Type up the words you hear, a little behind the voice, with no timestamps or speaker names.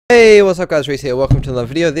Hey, what's up guys, Reese here, welcome to another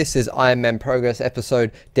video. This is Ironman Progress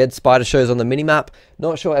episode, Dead Spider shows on the minimap.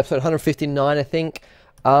 Not sure, episode 159 I think.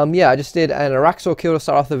 Yeah, I just did an Araxor kill to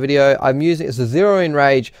start off the video. I'm using, it's a 0 in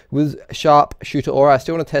rage with Sharpshooter Aura. I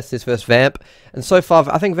still want to test this versus Vamp. And so far,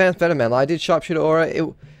 I think Vamp's better, man. Like, I did Sharpshooter Aura, it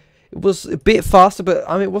was a bit faster, but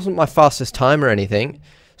I mean, it wasn't my fastest time or anything.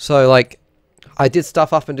 So like, I did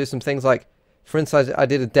stuff up and do some things like, for instance, I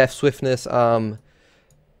did a Death Swiftness,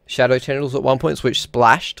 Shadow Tentacles at one point, which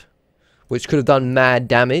splashed, which could have done mad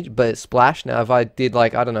damage, but it splashed. Now, if I did,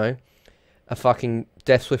 like, I don't know, a fucking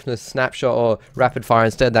Death Swiftness Snapshot or Rapid Fire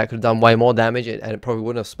instead, that could have done way more damage, and it probably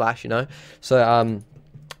wouldn't have splashed, you know? So,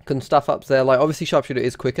 couldn't stuff up there. Like, obviously, Sharpshooter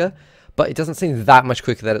is quicker, but it doesn't seem that much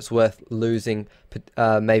quicker that it's worth losing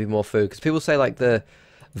maybe more food. Because people say, like, the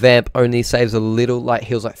Vamp only saves a little, like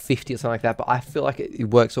heals like 50 or something like that, but I feel like it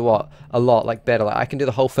works a lot like better. Like I can do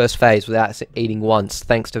the whole first phase without eating once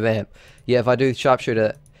thanks to Vamp. Yeah, if I do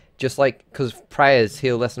Sharpshooter, just like, because prayers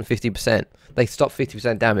heal less than 50%, they stop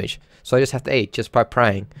 50% damage, so I just have to eat just by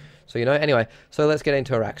praying. So you know, anyway, so let's get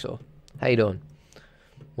into Araxor. How you doing?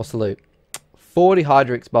 What's the loot? 40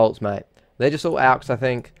 Hydrix bolts, mate. They're just all AUX, I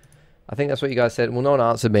think that's what you guys said. Well, no one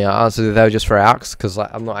answered me. I answered that they were just for AUX, because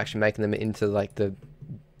like I'm not actually making them into like the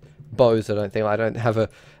bows. I don't think. I don't have a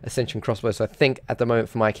Ascension crossbow, so I think at the moment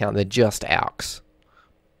for my account they're just AUX.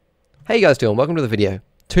 How you guys doing? Welcome to the video.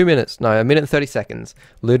 2 minutes, no, 1 minute and 30 seconds.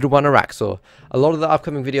 Looted one Araxor. A lot of the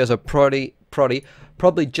upcoming videos are probably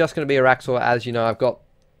just going to be Araxor, as you know. I've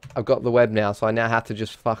got the web now, so I now have to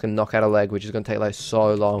just fucking knock out a leg, which is going to take like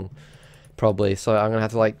so long, probably. So I'm going to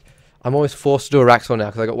have to like, I'm always forced to do Araxor now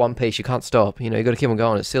because I got one piece. You can't stop. You know, you got to keep on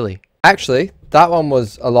going. It's silly. Actually, that one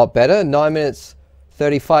was a lot better. 9 minutes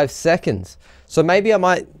 35 seconds. So maybe I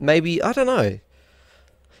might, I don't know.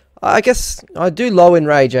 I guess I do low in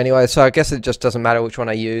rage anyway, so I guess it just doesn't matter which one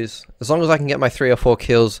I use. As long as I can get my 3 or 4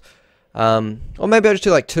 kills. Or maybe I'll just do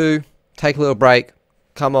like 2, take a little break,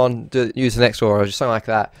 come on, use the next aura, or just something like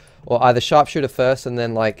that. Or either Sharpshooter first and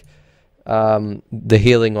then like the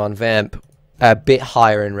healing one, Vamp, a bit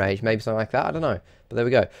higher in rage. Maybe something like that, I don't know. But there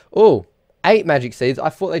we go. Oh, 8 magic seeds. I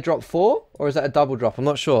thought they dropped 4, or is that a double drop? I'm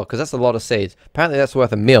not sure, because that's a lot of seeds. Apparently that's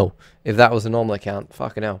worth $1 mil, if that was a normal account.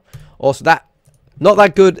 Fucking hell. Also, that, not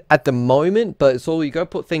that good at the moment, but it's all, you got to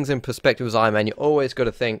put things in perspective as Iron Man. You always got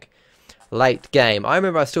to think late game. I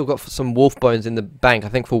remember I still got some wolf bones in the bank, I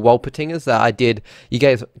think for Wolpertingers that I did. You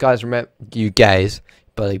guys remember, you gays,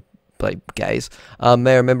 bloody gays,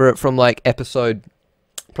 may remember it from like episode,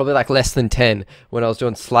 probably like less than 10, when I was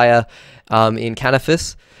doing Slayer in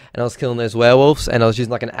Canifus. And I was killing those werewolves, and I was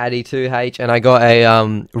using like an Addy 2H, and I got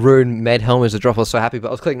a Rune Med Helm as a drop. I was so happy, but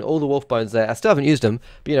I was collecting all the wolf bones there. I still haven't used them,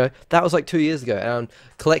 but you know, that was like 2 years ago, and I'm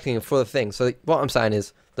collecting them for the thing. So what I'm saying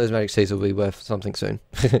is, those magic seeds will be worth something soon.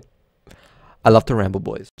 I love to ramble,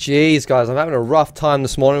 boys. Jeez, guys, I'm having a rough time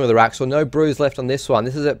this morning with the Araxor. No bruise left on this one.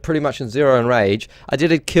 This is at pretty much in 0 in rage. I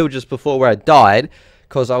did a kill just before where I died,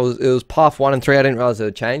 because it was path 1 and 3. I didn't realize it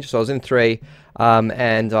would change, so I was in 3,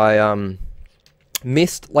 and I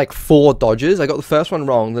missed like 4 dodges. I got the first one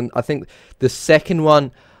wrong, then I think the second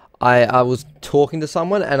one I was talking to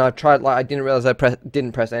someone and I tried, like I didn't realize I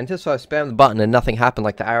didn't press enter, so I spammed the button and nothing happened,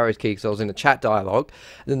 like the arrows key, because I was in a chat dialogue.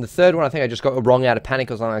 And then the third one I think I just got it wrong out of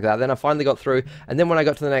panic or something like that. Then I finally got through, and then when I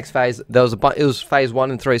got to the next phase, there was it was phase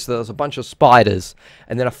 1 and 3, so there was a bunch of spiders,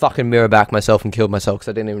 and then I fucking mirror back myself and killed myself because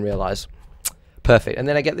I didn't even realize. Perfect. And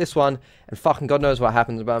then I get this one and fucking God knows what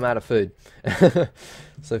happens, but I'm out of food.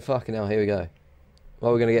 So fucking hell, here we go. What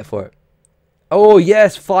are we going to get for it? Oh,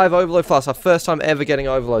 yes, 5 overload flasks. Our first time ever getting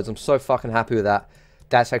overloads. I'm so fucking happy with that.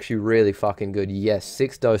 That's actually really fucking good. Yes,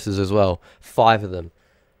 6 doses as well. 5 of them.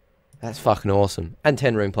 That's fucking awesome. And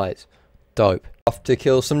 10 rune plates. Dope. Off to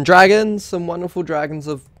kill some dragons. Some wonderful dragons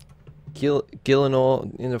of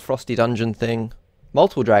Gillinor in a frosty dungeon thing.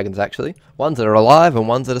 Multiple dragons, actually. Ones that are alive and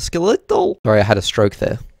ones that are skeletal. Sorry, I had a stroke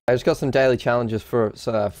there. I just got some daily challenges for,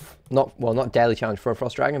 not daily challenge for a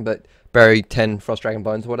frost dragon, but bury 10 frost dragon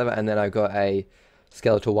bones or whatever, and then I got a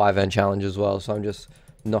skeletal wyvern challenge as well, so I'm just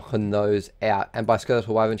knocking those out. And by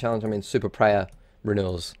skeletal wyvern challenge I mean super prayer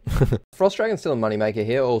renewals. Frost dragon's still a moneymaker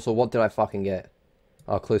here. Also, what did I fucking get?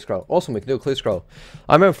 Oh, clue scroll. Awesome, we can do a clue scroll.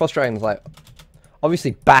 I remember frost dragons, like,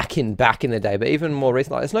 obviously back in the day, but even more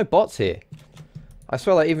recent, like, there's no bots here. I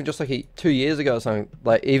swear, like, even just like 2 years ago or something,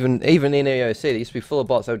 like even in EOC, they used to be full of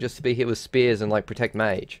bots. They would just be hit with spears and like protect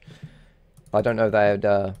mage. I don't know if they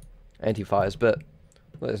had anti-fires, but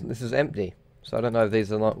this is empty, so I don't know if these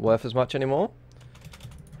are not worth as much anymore.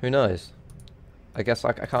 Who knows? I guess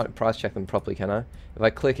I can't price check them properly, can I? If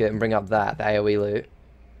I click it and bring up that, the AoE loot,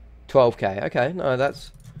 12k. Okay, no,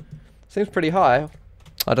 that's seems pretty high.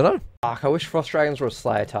 I don't know. Fuck, I wish Frost Dragons were a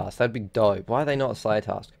Slayer task. That'd be dope. Why are they not a Slayer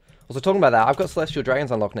task? Also, talking about that, I've got Celestial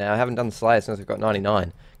Dragons unlocked now. I haven't done the Slayer since I've got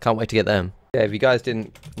 99. Can't wait to get them. Yeah, if you guys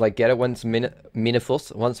didn't, like, get it, once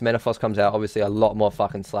Menifos comes out, obviously a lot more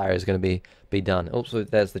fucking Slayer is going to be done. Also,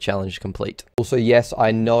 there's the challenge complete. Also, yes,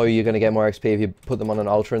 I know you're going to get more XP if you put them on an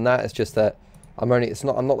Ultra and that. It's just that I'm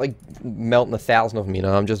not like melting 1,000 of them, you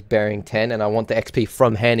know. I'm just burying 10, and I want the XP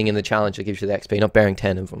from handing in the challenge that gives you the XP, not burying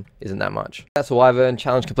 10 of them. Isn't that much? That's a Wyvern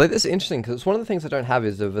challenge complete. This is interesting because it's one of the things I don't have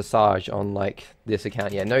is a Visage on like this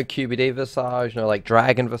account. Yeah, no QBD Visage, no like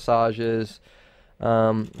Dragon Visages.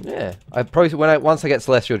 Yeah, I probably once I get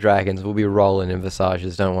Celestial Dragons, we'll be rolling in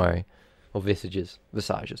Visages. Don't worry, or Visages.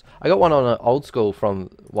 I got one on an old school from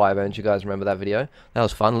Wyverns. You guys remember that video? That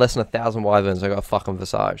was fun. Less than 1,000 Wyverns. I got a fucking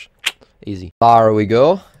Visage. Easy. Barra we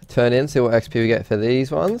go. Turn in, see what XP we get for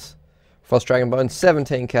these ones. Frost Dragon Bone,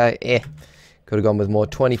 17k. Could have gone with more,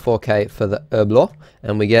 24k for the Herblo.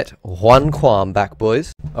 And we get 1 Quam back,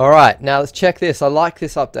 boys. Alright, now let's check this. I like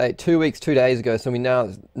this update. 2 weeks, 2 days ago, so we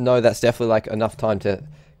now know that's definitely like enough time to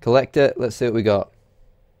collect it. Let's see what we got.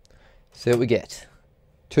 See what we get.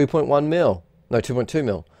 2.1 mil. No, 2.2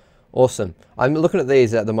 mil. Awesome. I'm looking at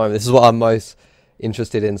these at the moment. This is what I'm most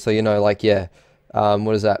interested in. So, you know, like, yeah.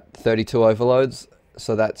 What is that? 32 overloads.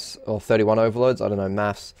 So that's, or 31 overloads. I don't know,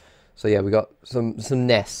 maths. So yeah, we got some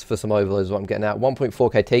nests for some overloads is what I'm getting at.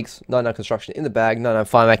 1.4k teaks, 99 construction in the bag, 99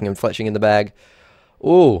 fire making and fletching in the bag.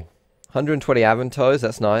 Ooh, 120 Avantos,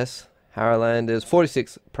 that's nice. Harrowlanders,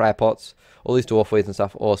 46 prayer pots, all these dwarf weeds and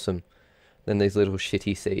stuff, awesome. Then these little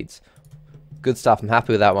shitty seeds. Good stuff, I'm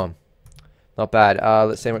happy with that one. Not bad.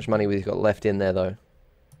 Let's see how much money we've got left in there though.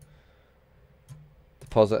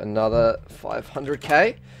 Deposit another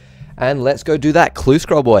 500k. And let's go do that. Clue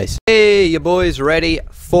scroll, boys. Hey, you boys ready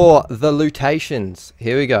for the lootations?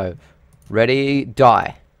 Here we go. Ready,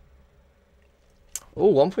 die.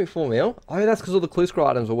 Oh, 1.4 mil. Oh, that's because all the clue scroll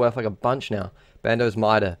items are worth like a bunch now. Bando's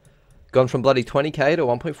Mitre. Gone from bloody 20k to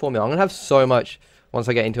 1.4 mil. I'm going to have so much once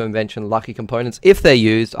I get into Invention lucky components, if they're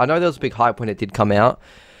used. I know there was a big hype when it did come out.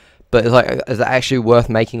 But it's like, is it actually worth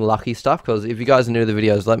making lucky stuff? Because if you guys are new to the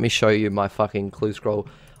videos, let me show you my fucking clue scroll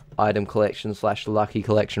item collection / lucky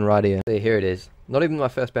collection right here. See, here it is. Not even my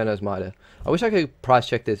first Bando's Mitre. I wish I could price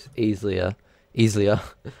check this easier. Yeah,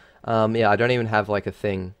 I don't even have like a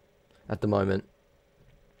thing at the moment.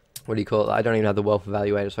 What do you call it? I don't even have the wealth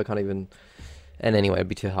evaluator, so I can't even. And anyway, it'd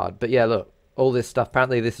be too hard. But yeah, look, all this stuff.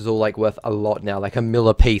 Apparently, this is all like worth a lot now, like a mil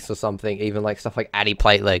a piece or something. Even like stuff like Addy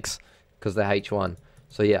plate legs, because they're H1.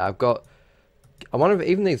 So yeah, I've got. I wonder if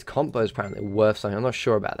even these combos apparently are worth something. I'm not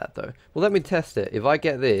sure about that though. Well, let me test it. If I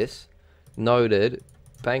get this, noted,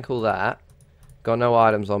 bank all that, got no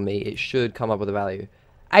items on me, it should come up with a value.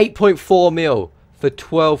 8.4 mil for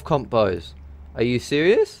 12 combos. Are you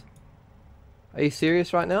serious? Are you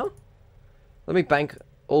serious right now? Let me bank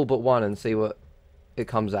all but one and see what it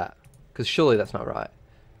comes at. Because surely that's not right.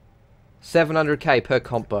 700k per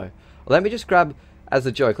combo. Let me just grab, as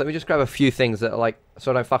a joke, let me just grab a few things that are like, so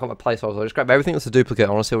I don't fuck up my placeholders. I'll just grab everything that's a duplicate.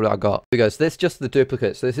 I want to see what I got. Here we go. So this is just the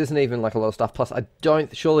duplicate. So this isn't even like a lot of stuff. Plus, I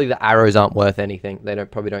don't, surely the arrows aren't worth anything. They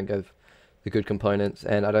probably don't give the good components.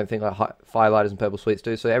 And I don't think like firelighters and purple sweets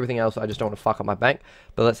do. So everything else, I just don't want to fuck up my bank.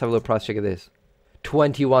 But let's have a little price check of this.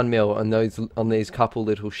 21 mil on these couple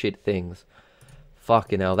little shit things.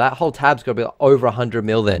 Fucking hell. That whole tab's got to be like over 100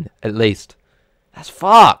 mil then, at least. That's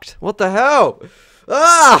fucked. What the hell?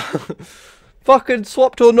 Ah! Fucking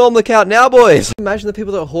swap to a normal account now, boys. Imagine the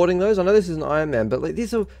people that are hoarding those. I know this is an Ironman, but like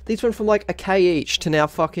these went from like a K each to now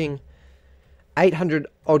fucking 800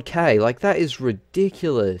 odd K. Like that is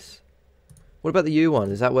ridiculous. What about the U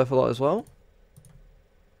one? Is that worth a lot as well?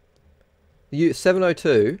 The U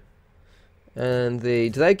 702, and do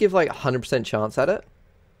they give like 100% chance at it?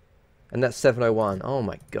 And that's 701. Oh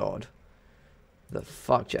my god. The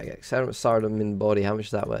fuck, Jagex. Saradam in body. How much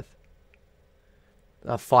is that worth?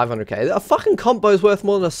 500k. A fucking combo's worth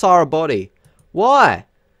more than a Sarah body. Why?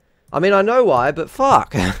 I mean, I know why, but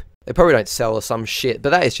fuck. They probably don't sell or some shit, but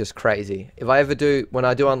that is just crazy. If I ever do, when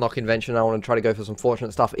I do unlock Invention, I want to try to go for some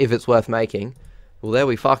fortunate stuff if it's worth making. Well, there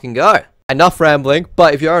we fucking go. Enough rambling,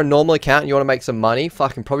 but if you're a normal account and you want to make some money,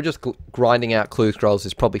 fucking probably just grinding out clue scrolls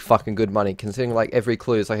is probably fucking good money, considering like every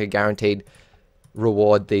clue is like a guaranteed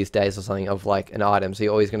reward these days or something of like an item, so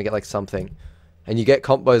you're always going to get like something. And you get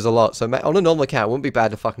combos a lot, so on a normal account, it wouldn't be bad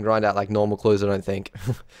to fucking grind out like normal clues, I don't think.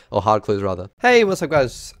 Or hard clues, rather. Hey, what's up,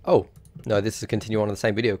 guys? Oh, no, this is a continue on the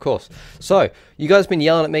same video, of course. So, you guys have been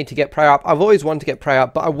yelling at me to get prayer up. I've always wanted to get prayer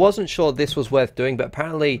up, but I wasn't sure this was worth doing, but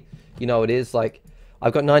apparently, you know, it is. Like,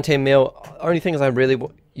 I've got 19 mil. Only things I really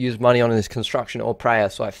use money on is construction or prayer,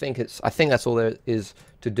 so I think that's all there is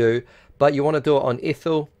to do. But you want to do it on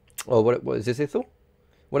Ithel, or what is this, Ithel?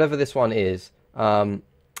 Whatever this one is.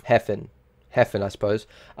 Heffen, I suppose.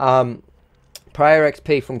 Prayer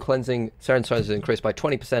XP from cleansing Seren's Stones is increased by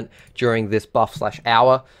 20% during this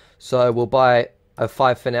buff/hour. So we'll buy a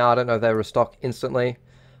 5 for now. I don't know if they restock instantly.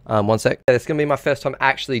 One sec. It's going to be my first time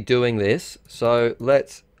actually doing this. So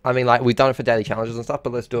let's, I mean, like, we've done it for daily challenges and stuff,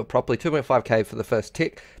 but let's do it properly. 2.5k for the first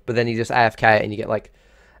tick, but then you just AFK and you get like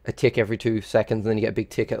a tick every 2 seconds, and then you get a big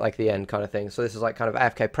tick at like the end kind of thing. So this is like kind of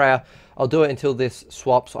AFK prayer. I'll do it until this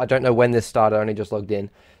swaps. I don't know when this started. I only just logged in.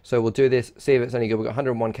 So we'll do this, see if it's any good. We've got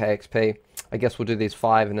 101k XP. I guess we'll do these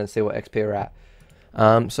 5 and then see what XP we're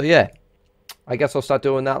at. So yeah, I guess I'll start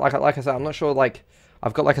doing that. Like I said, I'm not sure, like,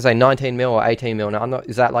 I've got, like I say, 19 mil or 18 mil now. I'm not,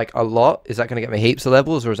 is that like a lot? Is that going to get me heaps of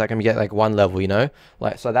levels, or is that going to get like 1 level, you know?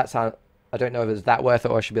 Like, so that's how, I don't know if it's that worth it,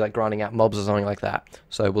 or I should be like grinding out mobs or something like that.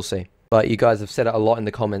 So we'll see. But you guys have said it a lot in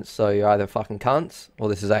the comments, so you're either fucking cunts, or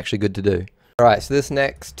this is actually good to do. Alright, so this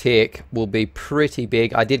next tick will be pretty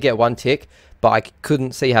big. I did get 1 tick, but I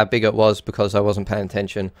couldn't see how big it was because I wasn't paying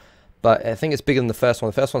attention. But I think it's bigger than the first one.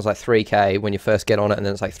 The first one's like 3k when you first get on it, and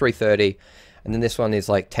then it's like 330. And then this one is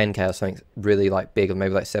like 10k or something really like big, or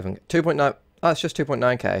maybe like 2.9. Oh, it's just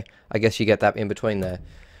 2.9k. I guess you get that in between there.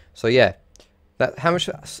 So yeah, that, how much,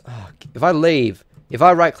 if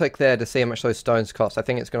I right click there to see how much those stones cost, I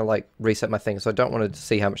think it's going to like reset my thing. So I don't want to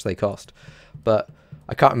see how much they cost, but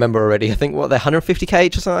I can't remember already. I think what, they're 150k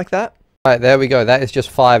each or something like that. All right, there we go. That is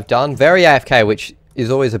just 5 done. Very AFK, which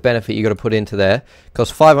is always a benefit you got to put into there.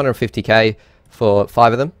 Costs 550k for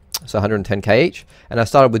 5 of them. So 110k each, and I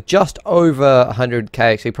started with just over 100k,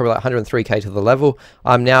 actually probably like 103k to the level.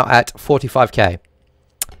 I'm now at 45k.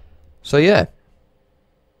 So yeah,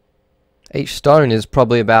 each stone is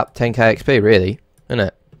probably about 10k XP, really, isn't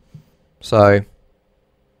it? So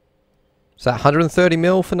is that 130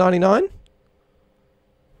 mil for 99?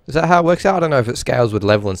 Is that how it works out? I don't know if it scales with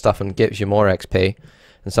level and stuff and gives you more XP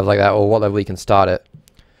and stuff like that, or what level you can start it.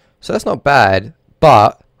 So that's not bad,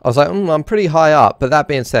 but I was like, I'm pretty high up. But that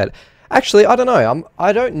being said, actually, I don't know.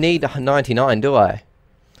 I don't need 99, do I?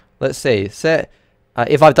 Let's see. Set.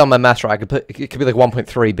 If I've done my maths right, it could be like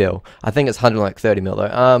 1.3 bill. I think it's 130 mil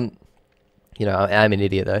though. You know, I'm an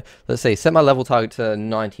idiot though. Let's see. Set my level target to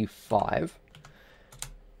 95.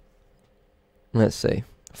 Let's see.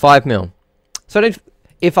 5 mil. So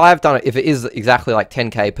if I've done it, if it is exactly like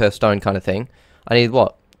 10k per stone kind of thing, I need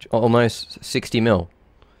what? Almost 60 mil.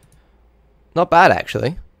 Not bad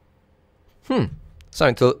actually.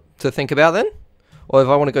 Something to think about then. Or if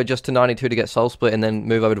I want to go just to 92 to get Soul Split and then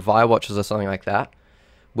move over to Via Watchers or something like that,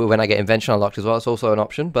 when I get Invention unlocked as well, it's also an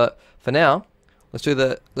option. But for now, let's do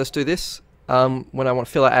this when I want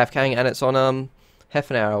to feel like AFKing, and it's on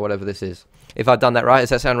half an hour or whatever this is. If I've done that right, does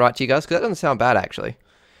that sound right to you guys? Because that doesn't sound bad actually.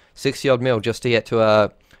 60 odd mil just to get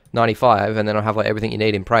to 95, and then I'll have like everything you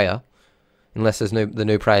need in prayer, unless there's the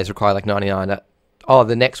new prayers require like 99. Oh,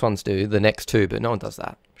 the next ones do, the next 2, but no one does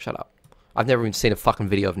that. Shut up. I've never even seen a fucking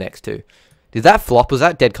video of next 2. Did that flop? Was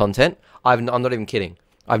that dead content? I'm not even kidding.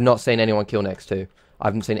 I've not seen anyone kill next 2. I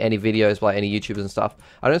haven't seen any videos by any YouTubers and stuff.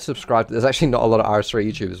 I don't subscribe. There's actually not a lot of RS3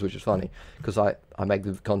 YouTubers, which is funny, because I make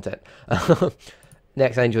the content.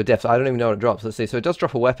 Next Angel of Death. So I don't even know what it drops. Let's see. So it does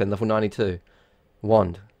drop a weapon, level 92.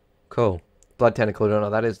 Wand. Cool. Blood Tentacle. Don't know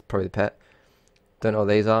what that is. Probably the pet. Don't know what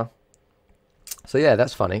these are. So yeah,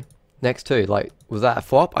 that's funny. Next 2, like, was that a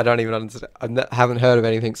flop? I don't even understand. I haven't heard of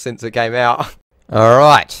anything since it came out.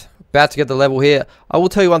 Alright, about to get the level here. I will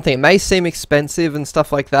tell you one thing, it may seem expensive and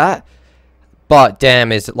stuff like that, but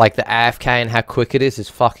damn, is it like the AFK and how quick it is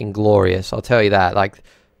fucking glorious. I'll tell you that. Like,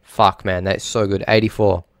 fuck man, that's so good.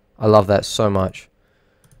 84. I love that so much.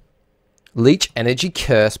 Leech Energy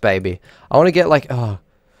Curse, baby. I want to get like,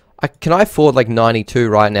 can I afford like 92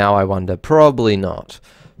 right now, I wonder? Probably not.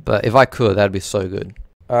 But if I could, that'd be so good.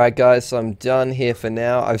 Alright guys, so I'm done here for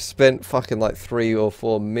now. I've spent fucking like 3 or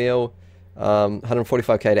 4 mil,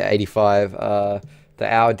 145k to 85. The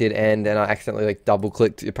hour did end and I accidentally like double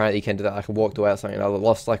clicked. Apparently you can do that. I walked away or something and I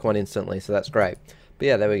lost like 1 instantly, so that's great. But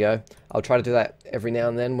yeah, there we go. I'll try to do that every now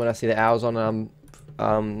and then when I see the hours on and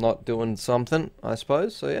I'm not doing something, I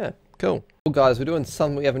suppose. So yeah, cool. Well guys, we're doing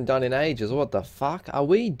something we haven't done in ages. What the fuck? Are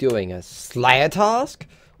we doing a Slayer task?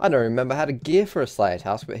 I don't remember how to gear for a Slayer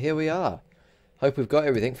task, but here we are. Hope we've got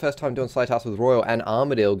everything. First time doing Slayer tasks with Royal and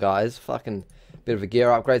Armadale, guys. Fucking bit of a gear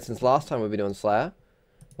upgrade since last time we've been doing Slayer.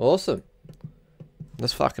 Awesome.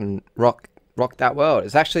 Let's fucking rock that world.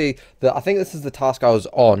 It's actually, I think this is the task I was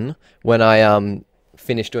on when I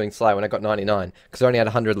finished doing Slayer, when I got 99. Because I only had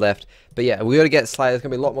 100 left. But yeah, we got to get Slayer. There's going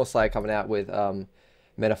to be a lot more Slayer coming out with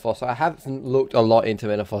Metaphos. I haven't looked a lot into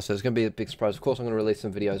Metaphos, so it's going to be a big surprise. Of course, I'm going to release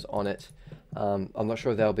some videos on it. I'm not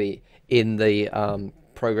sure if they'll be in the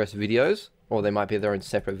progress videos, or they might be their own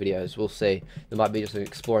separate videos. We'll see. There might be just an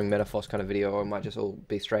exploring Metaphos kind of video, or it might just all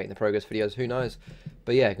be straight in the progress videos. Who knows?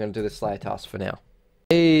 But yeah, I'm going to do the Slayer task for now.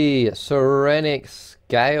 Hey,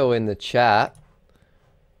 SATA in the chat.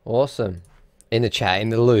 Awesome. In the chat, in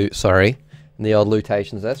the loot, sorry. In the old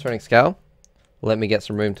lootations there, SATA. Let me get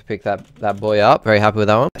some room to pick that boy up. Very happy with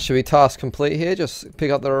that one. Should we task complete here? Just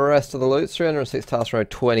pick up the rest of the loot. 306 tasks around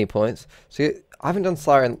 20 points. So I haven't done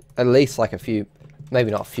Slayer in at least like a few, maybe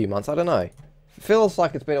not a few months, I don't know. It feels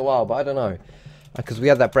like it's been a while, but I don't know. Because we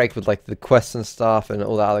had that break with like the quests and stuff and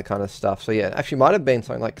all that other kind of stuff. So yeah, it actually might have been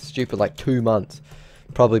something like stupid like 2 months.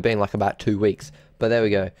 Probably been like about 2 weeks. But there we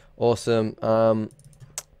go. Awesome.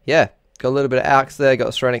 Yeah, got a little bit of Alx there. Got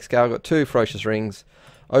a Ceramic Scale. Got 2 Ferocious Rings.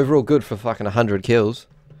 Overall good for fucking 100 kills.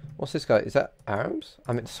 What's this guy? Is that Arams?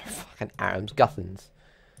 I mean, so fucking Arams. Guthans.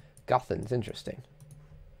 Guthans, interesting.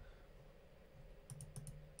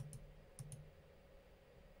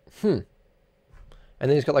 And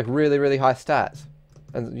then he's got like really, really high stats.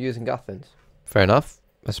 And using Guthans. Fair enough,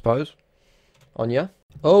 I suppose. On ya.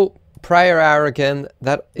 Oh, prayer hour again.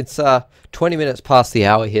 That it's 20 minutes past the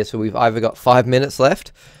hour here, so we've either got 5 minutes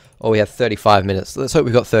left, or we have 35 minutes. Let's hope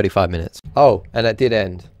we've got 35 minutes. Oh, and it did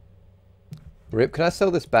end. Rip, can I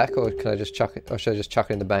sell this back, or can I just chuck it, or should I just chuck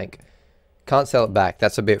it in the bank? Can't sell it back.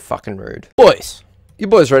 That's a bit fucking rude. Boys, you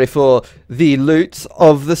boys ready for the loot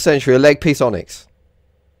of the century? A leg piece onyx.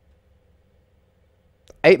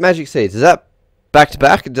 8 magic seeds. Is that back to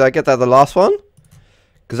back? Did I get that the last one?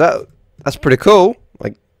 Because that's pretty cool.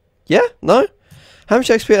 Like, yeah, no? How much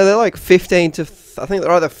XP are they? Like 15 to... I think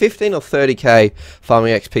they're either 15 or 30k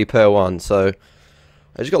farming XP per one. So,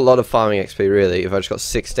 I just got a lot of farming XP, really, if I just got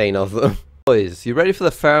 16 of them. Boys, you ready for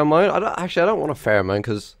the pheromone? I don't want a pheromone,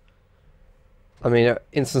 because... I mean,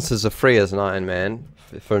 instances are free as an Ironman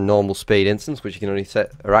for a normal speed instance, which you can only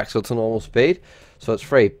set Araxel to normal speed. So it's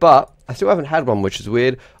free. But, I still haven't had one, which is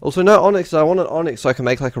weird. Also, no onyx. I want an onyx so I can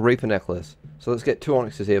make like a Reaper necklace. So let's get 2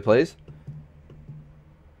 onyxes here, please.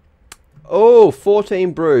 Oh,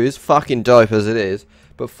 14 brews, fucking dope as it is.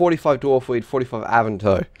 But 45 dwarf weed, 45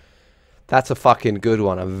 avanto. That's a fucking good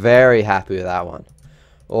one. I'm very happy with that one.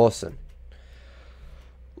 Awesome.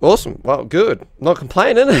 Awesome. Well, good. Not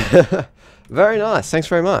complaining. Very nice. Thanks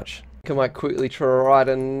very much. I might quickly try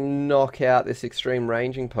to knock out this extreme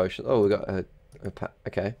ranging potion. Oh, we got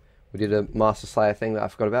okay. We did a Master Slayer thing that I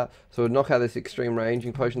forgot about. So we'll knock out this extreme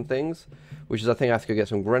ranging potion things, which is I think I have to go get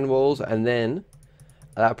some Gren walls, and then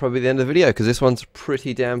that'll probably be the end of the video, because this one's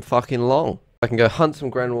pretty damn fucking long. I can go hunt some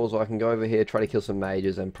Gren walls, or I can go over here, try to kill some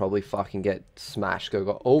mages, and probably fucking get smashed.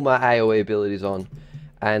 Got all my AoE abilities on,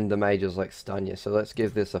 and the mages like stun you. So let's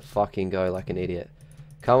give this a fucking go like an idiot.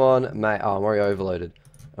 Come on, mate. Oh, I'm already overloaded.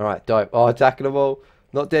 Alright, dope. Oh, attacking them all.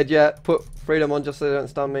 Not dead yet. Put freedom on just so they don't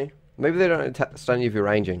stun me. Maybe they don't stun you if you're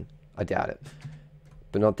ranging. I doubt it.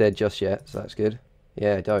 But not dead just yet, so that's good.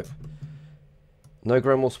 Yeah, dope. No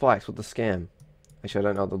Gremwall spikes. What the scam? Actually, I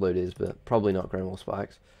don't know what the loot is, but probably not Gremwall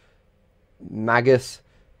spikes. Magus.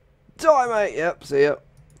 Die, mate. Yep, see ya.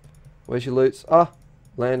 Where's your loots? Ah,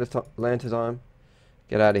 land to time.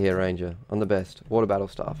 Get out of here, Ranger. I'm the best. Water battle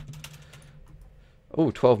staff. Oh,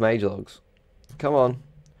 12 mage logs. Come on.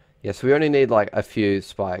 Yes, we only need like a few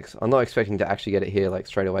spikes. I'm not expecting to actually get it here like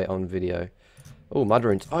straight away on video. Oh, mud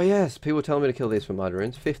runes. Oh yes, people telling me to kill these for mud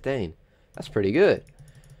runes. 15. That's pretty good.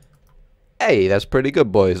 Hey, that's pretty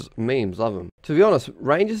good, boys. Memes, love them. To be honest,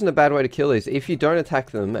 range isn't a bad way to kill these. If you don't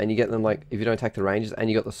attack them and you get them like, if you don't attack the ranges and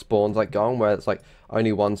you got the spawns like going where it's like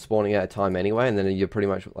only one spawning at a time anyway, and then you're pretty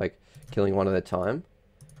much like killing one at a time.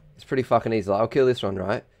 It's pretty fucking easy. Like, I'll kill this one,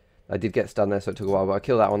 right? I did get stunned there, so it took a while, but I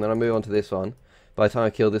kill that one, then I move on to this one. By the time I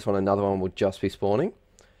kill this one, another one will just be spawning.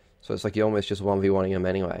 So it's like you're almost just 1v1ing them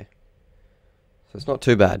anyway. So it's not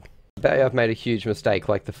too bad. I bet I've made a huge mistake,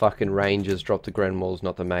 like the fucking rangers dropped the Grenwalls,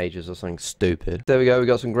 not the mages, or something stupid. There we go, we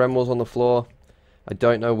got some Grenwalls on the floor. I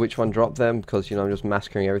don't know which one dropped them, because, you know, I'm just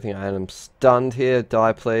massacring everything, and I'm stunned here.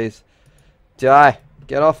 Die, please. Die!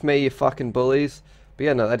 Get off me, you fucking bullies. But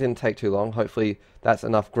yeah, no, that didn't take too long. Hopefully that's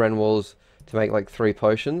enough Grenwalls to make like 3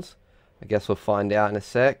 potions. I guess we'll find out in a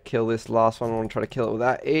sec. Kill this last one. I want to try to kill it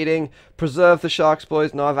without eating. Preserve the sharks,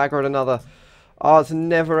 boys. No, I've aggroed another. Oh, it's a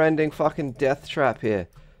never-ending fucking death trap here.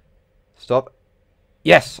 Stop.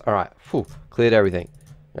 Yes! Alright. Cleared everything.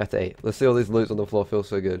 I have to eat. Let's see all these loots on the floor. Feels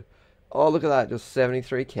so good. Oh, look at that. Just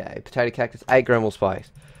 73k. Potato cactus. 8 Gremwall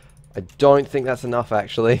spikes. I don't think that's enough,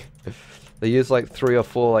 actually. They use like 3 or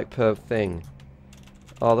 4 like per thing.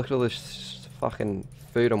 Oh, look at all this fucking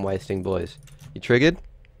food I'm wasting, boys. You triggered?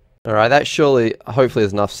 Alright, that surely, hopefully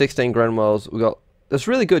is enough. 16 Grenwells. We got, that's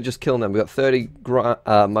really good just killing them. We got 30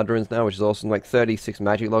 mud runes now, which is awesome. Like 36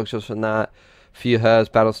 magic logs just from that. A few herbs,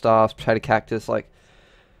 battle staffs, potato cactus, like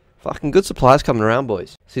fucking good supplies coming around,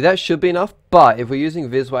 boys. See, that should be enough, but if we're using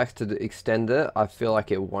Viswax to extend it, I feel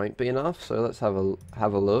like it won't be enough. So let's have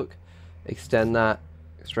a look. Extend that.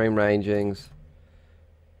 Extreme rangings.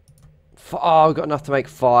 Oh, we've got enough to make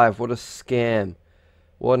 5. What a scam.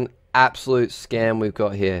 What an absolute scam we've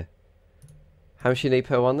got here. How much you need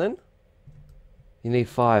per one then? You need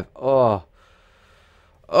 5. Oh.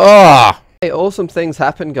 Oh! Hey, awesome things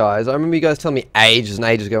happen, guys. I remember you guys telling me ages and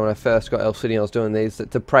ages ago when I first got Elf City and I was doing these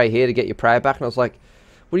to pray here to get your prayer back. And I was like,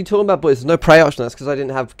 what are you talking about, boys? There's no prayer option. That's because I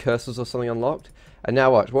didn't have curses or something unlocked. And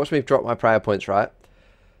now watch. Watch me drop my prayer points, right?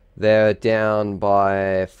 They're down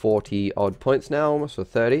by 40 odd points now, almost, or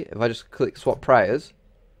 30. If I just click swap prayers,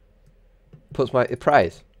 it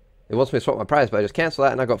prays. It wants me to swap my prayers, but I just cancel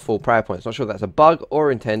that and I got full prayer points. Not sure if that's a bug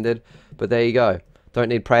or intended, but there you go. Don't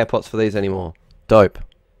need prayer pots for these anymore. Dope.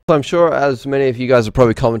 So I'm sure, as many of you guys have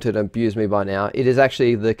probably commented and abused me by now, it is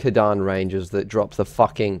actually the Kadan Rangers that drop the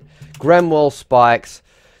fucking Grenwell spikes.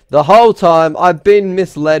 The whole time, I've been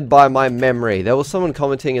misled by my memory. There was someone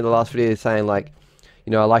commenting in the last video saying, like,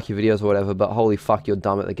 you know, I like your videos or whatever, but holy fuck, you're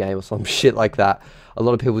dumb at the game or some shit like that. A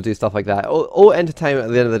lot of people do stuff like that. All entertainment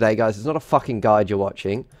at the end of the day, guys, it's not a fucking guide you're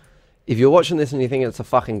watching. If you're watching this and you think it's a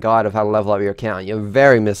fucking guide of how to level up your account, you're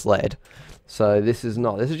very misled. So this is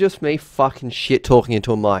not. This is just me fucking shit talking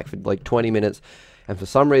into a mic for like 20 minutes. And for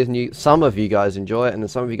some reason, some of you guys enjoy it, and then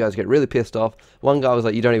some of you guys get really pissed off. One guy was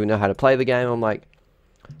like, you don't even know how to play the game. I'm like,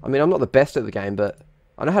 I mean, I'm not the best at the game, but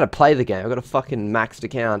I know how to play the game. I've got a fucking maxed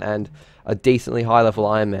account and a decently high level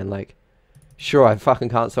Ironman. Like, sure, I fucking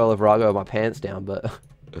can't solo Virago with my pants down, but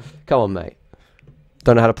come on, mate.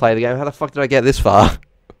 Don't know how to play the game. How the fuck did I get this far?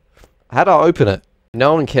 How do I open it?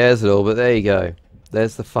 No one cares at all, but there you go.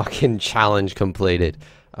 There's the fucking challenge completed.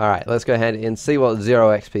 Alright, let's go ahead and see what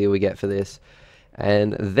 0 XP we get for this.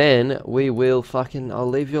 And then we will fucking... I'll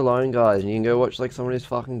leave you alone, guys. And you can go watch like someone who's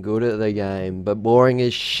fucking good at the game, but boring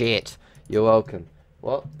as shit. You're welcome.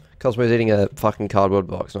 What? Cosmo's eating a fucking cardboard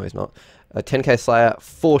box. No, he's not. A 10k Slayer,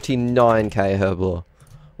 49k Herblore.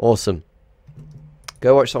 Awesome.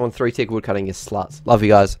 Go watch someone 3-tick woodcutting, you sluts. Love you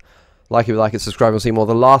guys. Like if you like it, subscribe, and see more.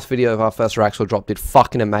 The last video of our first Raxel drop did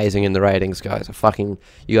fucking amazing in the ratings, guys.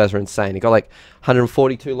 You guys are insane. It got like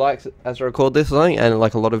 142 likes as I record this, I think, and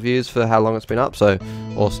like a lot of views for how long it's been up, so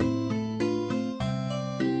awesome.